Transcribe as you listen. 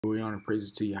Glory, honor,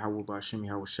 praises to Yahweh Ba'Shem,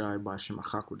 Yahweh Shai, Ba'Shem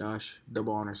Achakodash.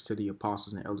 Double honors to the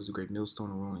apostles and elders of Great Millstone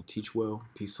who rule and teach well.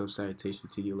 Peace, love, salutation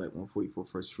to the elect 144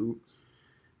 first fruit.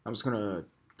 I'm just going to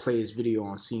play this video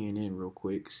on CNN real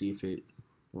quick, see if it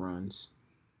runs.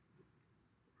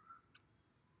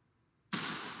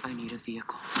 I need a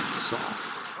vehicle.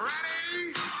 Soft.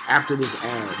 After this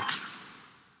ad.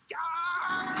 Yeah.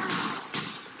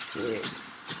 A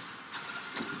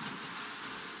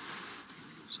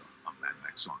Mad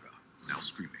Max Saga, now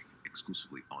streaming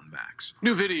exclusively on Max.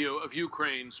 New video of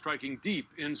Ukraine striking deep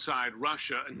inside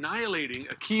Russia, annihilating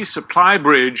a key supply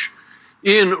bridge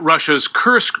in Russia's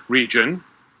Kursk region.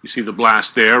 You see the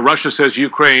blast there. Russia says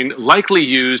Ukraine likely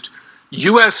used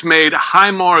U.S.-made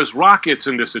HIMARS rockets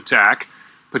in this attack,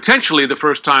 potentially the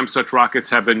first time such rockets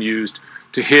have been used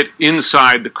to hit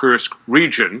inside the Kursk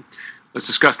region. Let's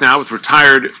discuss now with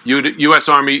retired U.S.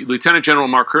 Army Lieutenant General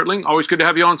Mark Hertling. Always good to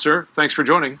have you on, sir. Thanks for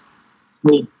joining.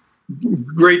 Well,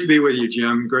 great to be with you,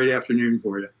 Jim. Great afternoon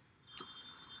for you.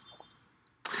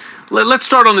 Let's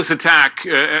start on this attack,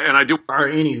 and I do. All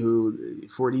right, anywho,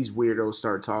 before these weirdos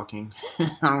start talking,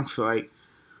 I don't feel like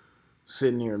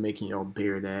sitting here and making y'all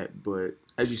bear that, but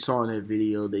as you saw in that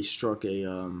video, they struck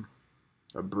a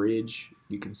bridge,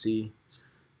 you can see.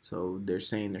 So they're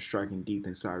saying they're striking deep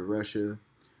inside Russia.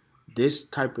 This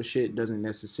type of shit doesn't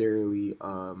necessarily,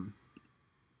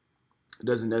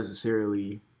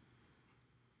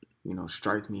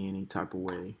 strike me any type of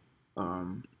way.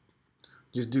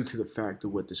 Just due to the fact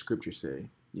of what the scriptures say.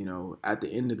 You know, at the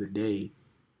end of the day,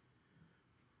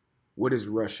 what is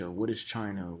Russia? What is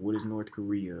China? What is North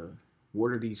Korea?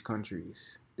 What are these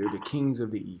countries? They're the kings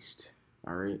of the East.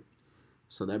 All right.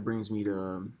 So that brings me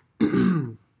to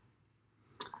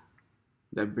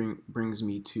brings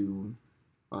me to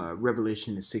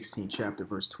Revelation, the 16th chapter,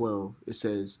 verse 12. It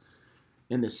says,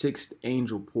 "And the sixth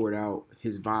angel poured out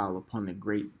his vial upon the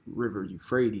great river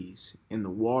Euphrates, and the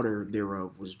water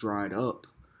thereof was dried up,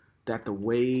 that the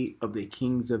way of the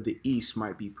kings of the east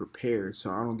might be prepared."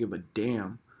 So I don't give a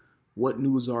damn what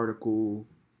news article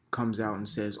comes out and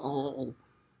says, "Oh,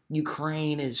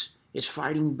 Ukraine is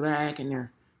fighting back, and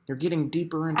they're getting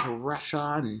deeper into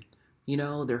Russia, and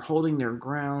they're holding their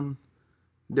ground."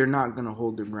 They're not going to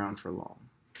hold their ground for long.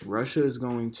 Russia is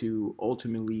going to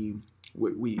ultimately,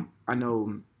 I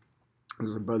know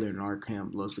there's a brother in our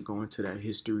camp loves to go into that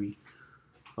history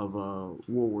of World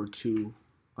War II,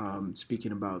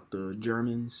 speaking about the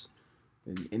Germans,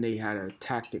 and they had a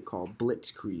tactic called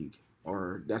Blitzkrieg,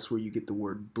 or that's where you get the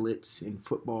word blitz in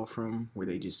football from, where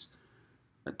they just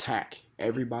attack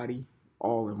everybody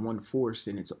all in one force,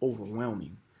 and it's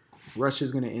overwhelming.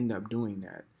 Russia's going to end up doing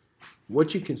that.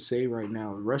 What you can say right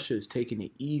now, Russia is taking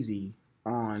it easy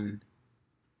on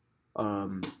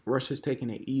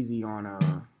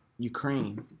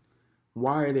Ukraine.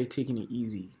 Why are they taking it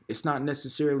easy? It's not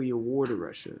necessarily a war to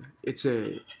Russia. It's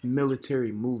a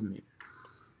military movement.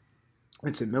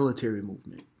 It's a military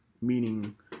movement,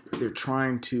 meaning they're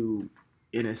trying to,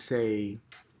 in a say,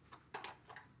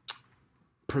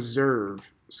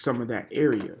 preserve some of that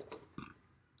area.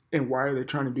 And why are they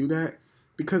trying to do that?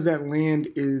 Because that land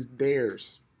is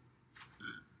theirs.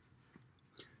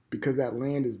 Because that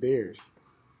land is theirs.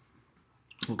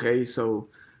 Okay, so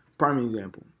prime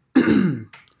example.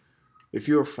 If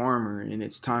you're a farmer and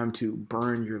it's time to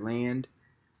burn your land,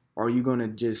 are you going to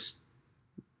just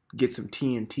get some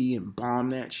TNT and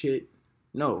bomb that shit?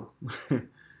 No.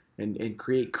 and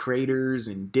create craters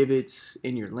and divots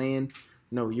in your land?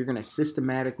 No, you're going to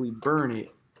systematically burn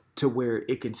it to where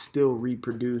it can still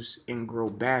reproduce and grow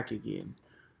back again.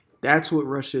 That's what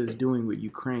Russia is doing with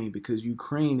Ukraine, because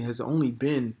Ukraine has only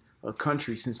been a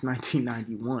country since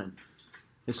 1991.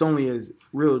 It's only as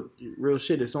real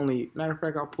shit. It's only, matter of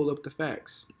fact, I'll pull up the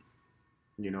facts.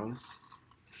 Ukraine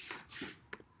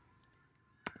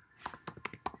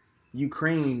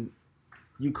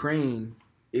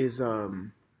is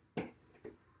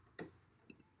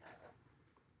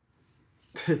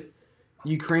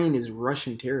Ukraine is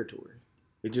Russian territory.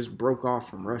 It just broke off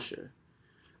from Russia.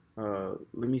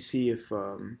 Let me see if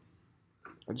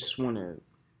I just want to.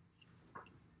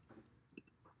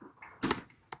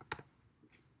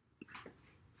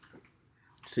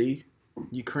 See,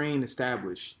 Ukraine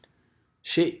established.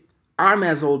 Shit, I'm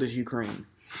as old as Ukraine.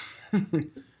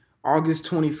 August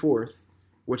 24th,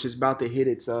 which is about to hit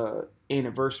its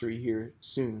anniversary here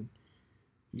soon.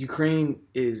 Ukraine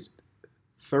is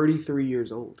 33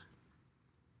 years old.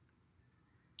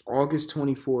 August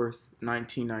 24th,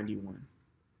 1991.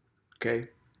 Okay?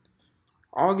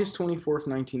 August 24th,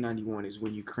 1991 is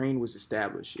when Ukraine was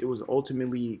established. It was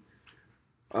ultimately,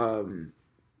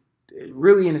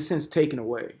 really in a sense, taken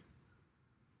away.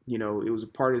 You know, it was a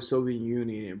part of the Soviet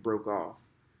Union and it broke off.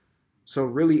 So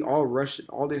really, all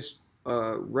this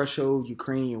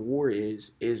Russia-Ukrainian war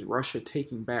is Russia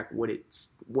taking back what's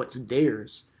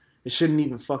theirs. It shouldn't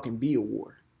even fucking be a war.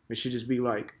 It should just be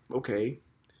like, okay,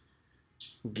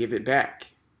 give it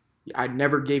back. I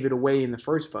never gave it away in the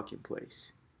first fucking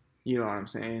place. You know what I'm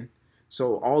saying?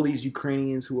 So all these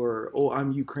Ukrainians who are, oh,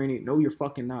 I'm Ukrainian. No, you're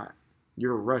fucking not.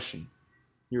 You're a Russian.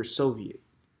 You're a Soviet.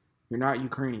 You're not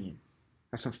Ukrainian.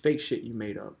 That's some fake shit you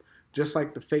made up. Just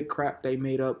like the fake crap they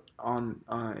made up in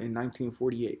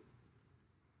 1948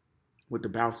 with the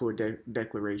Balfour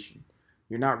Declaration.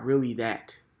 You're not really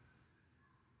that.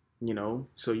 You know?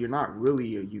 So you're not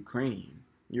really a Ukrainian.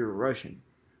 You're a Russian.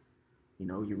 You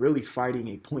know, you're really fighting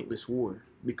a pointless war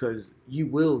because you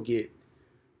will get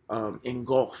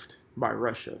engulfed by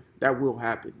Russia. That will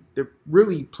happen. They're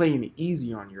really playing it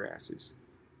easy on your asses.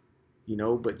 You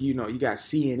know, but you know, you got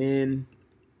CNN,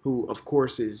 who of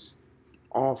course is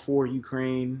all for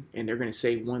Ukraine, and they're going to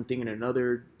say one thing and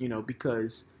another, you know,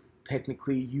 because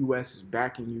technically US is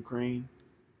backing Ukraine,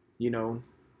 you know.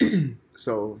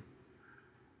 So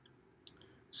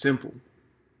simple.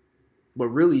 But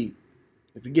really,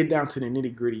 if you get down to the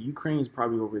nitty gritty, Ukraine's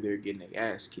probably over there getting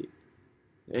their ass kicked.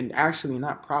 And actually,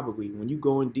 not probably. When you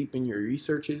go in deep in your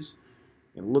researches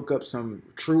and look up some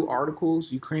true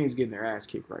articles, Ukraine's getting their ass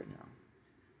kicked right now.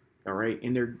 All right?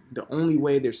 And the only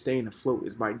way they're staying afloat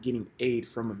is by getting aid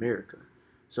from America.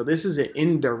 So this is an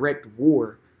indirect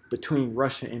war between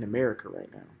Russia and America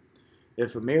right now.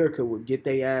 If America would get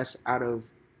their ass out of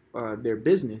their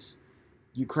business,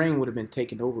 Ukraine would have been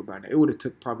taken over by now. It would have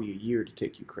took probably a year to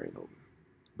take Ukraine over.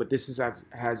 But this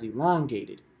has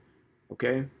elongated,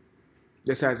 okay?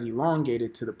 This has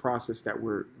elongated to the process that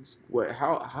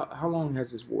how long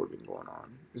has this war been going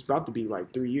on? It's about to be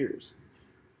like 3 years.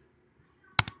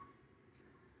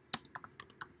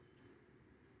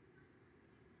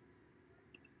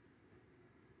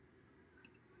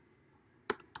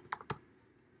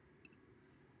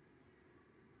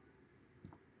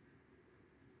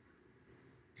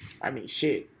 I mean,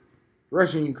 shit.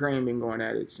 Russia and Ukraine been going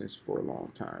at it since for a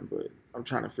long time, but I'm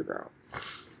trying to figure out.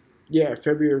 Yeah,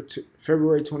 February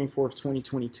 24th,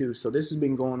 2022. So this has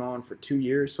been going on for 2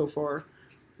 years so far.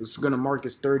 This is going to mark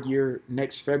its 3rd year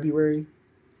next February,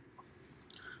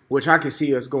 which I can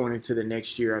see us going into the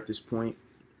next year at this point.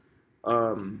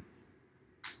 You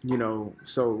know,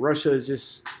 so Russia is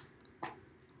just,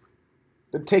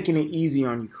 they're taking it easy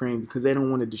on Ukraine because they don't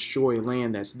want to destroy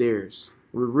land that's theirs.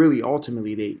 Really,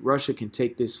 ultimately, Russia can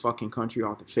take this fucking country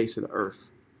off the face of the earth.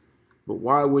 But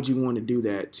why would you want to do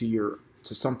that to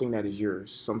something that is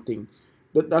yours? Something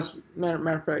that's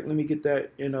matter of fact. Let me get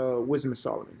that in Wisdom of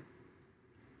Solomon,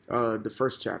 the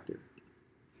 1st chapter,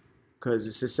 because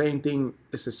it's the same thing.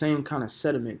 It's the same kind of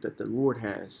sentiment that the Lord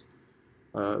has.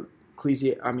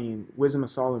 Wisdom of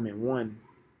Solomon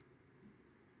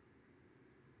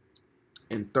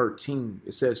 1:13.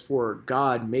 It says, "For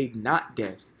God made not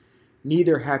death,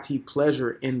 neither hath he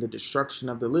pleasure in the destruction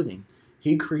of the living."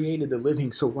 He created the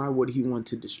living, so why would he want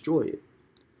to destroy it?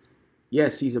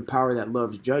 Yes, he's a power that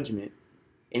loves judgment,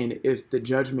 and if the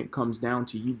judgment comes down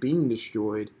to you being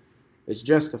destroyed, it's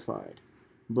justified.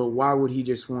 But why would he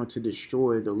just want to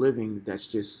destroy the living that's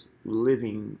just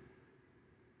living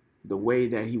the way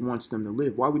that he wants them to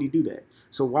live? Why would he do that?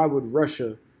 So why would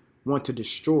Russia want to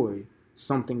destroy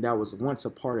something that was once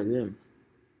a part of them,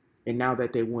 and now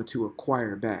that they want to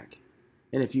acquire back?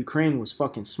 And if Ukraine was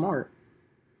fucking smart,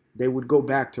 they would go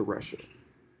back to Russia.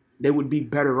 They would be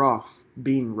better off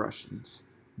being Russians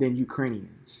than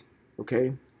Ukrainians,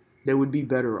 okay? They would be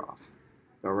better off,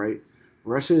 all right?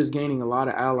 Russia is gaining a lot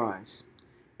of allies,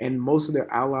 and most of their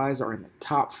allies are in the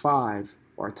top 5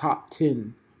 or top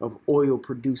 10 of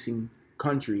oil-producing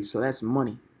countries, so that's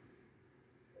money.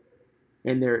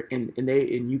 And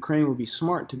Ukraine would be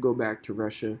smart to go back to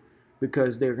Russia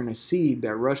because they're going to see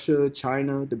that Russia,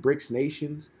 China, the BRICS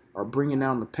nations are bringing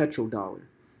down the petrodollar.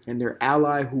 And their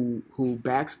ally who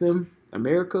backs them,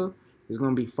 America, is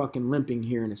going to be fucking limping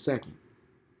here in a second.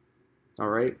 All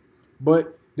right?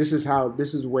 But this is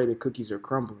the way the cookies are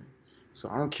crumbling. So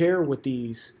I don't care what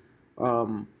these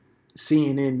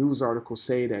CNN news articles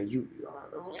say that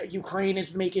Ukraine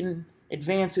is making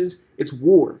advances. It's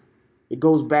war. It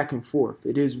goes back and forth.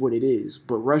 It is what it is.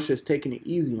 But Russia's taking it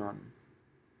easy on them.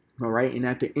 All right? And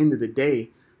at the end of the day,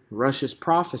 Russia's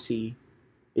prophecy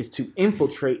is to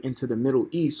infiltrate into the Middle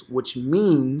East, which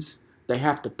means they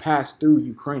have to pass through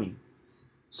Ukraine.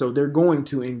 So they're going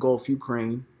to engulf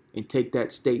Ukraine and take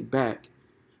that state back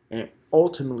and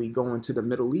ultimately go into the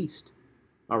Middle East.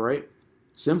 All right?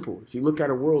 Simple. If you look at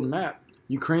a world map,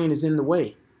 Ukraine is in the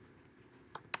way.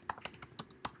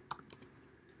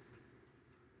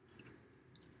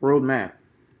 World map.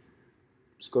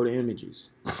 Let's go to images.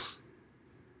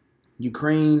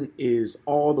 Ukraine is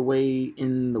all the way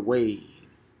in the way.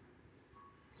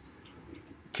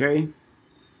 Okay.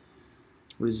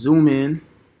 Let's zoom in.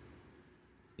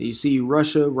 You see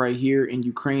Russia right here and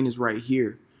Ukraine is right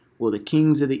here. Well, the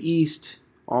kings of the East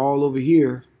all over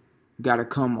here got to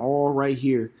come all right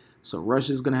here. So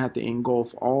Russia's going to have to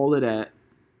engulf all of that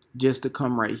just to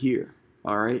come right here.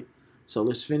 All right. So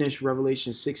let's finish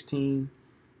Revelation 16.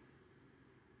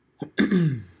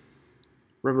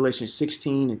 Revelation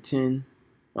 16 and 10.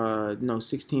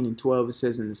 16 and 12. It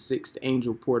says, and the sixth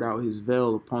angel poured out his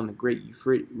veil upon the great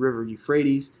river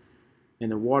Euphrates,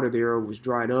 and the water thereof was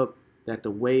dried up, that the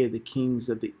way of the kings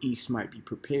of the east might be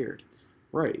prepared.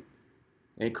 Right.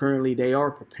 And currently they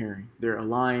are preparing. They're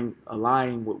allying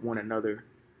with one another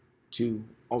to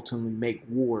ultimately make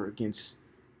war against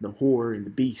the whore and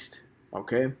the beast.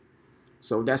 Okay.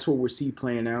 So that's what we see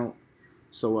playing out.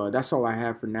 So that's all I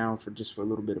have for now, for a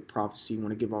little bit of prophecy. I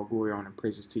want to give all glory, honor, and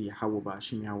praises to Yahweh,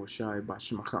 Ba'ashim Yahweh Shai,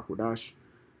 Ba'ashim HaKakwadash.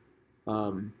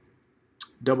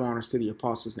 Double honors to the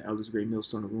apostles and elders, great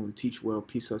millstone of the room, teach well,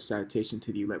 peace of salutation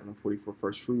to the elect 144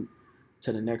 first fruit.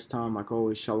 Till the next time, like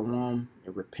always, shalom,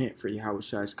 and repent, for Yahweh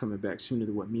Shai is coming back sooner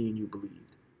than what me and you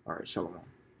believed. All right, shalom.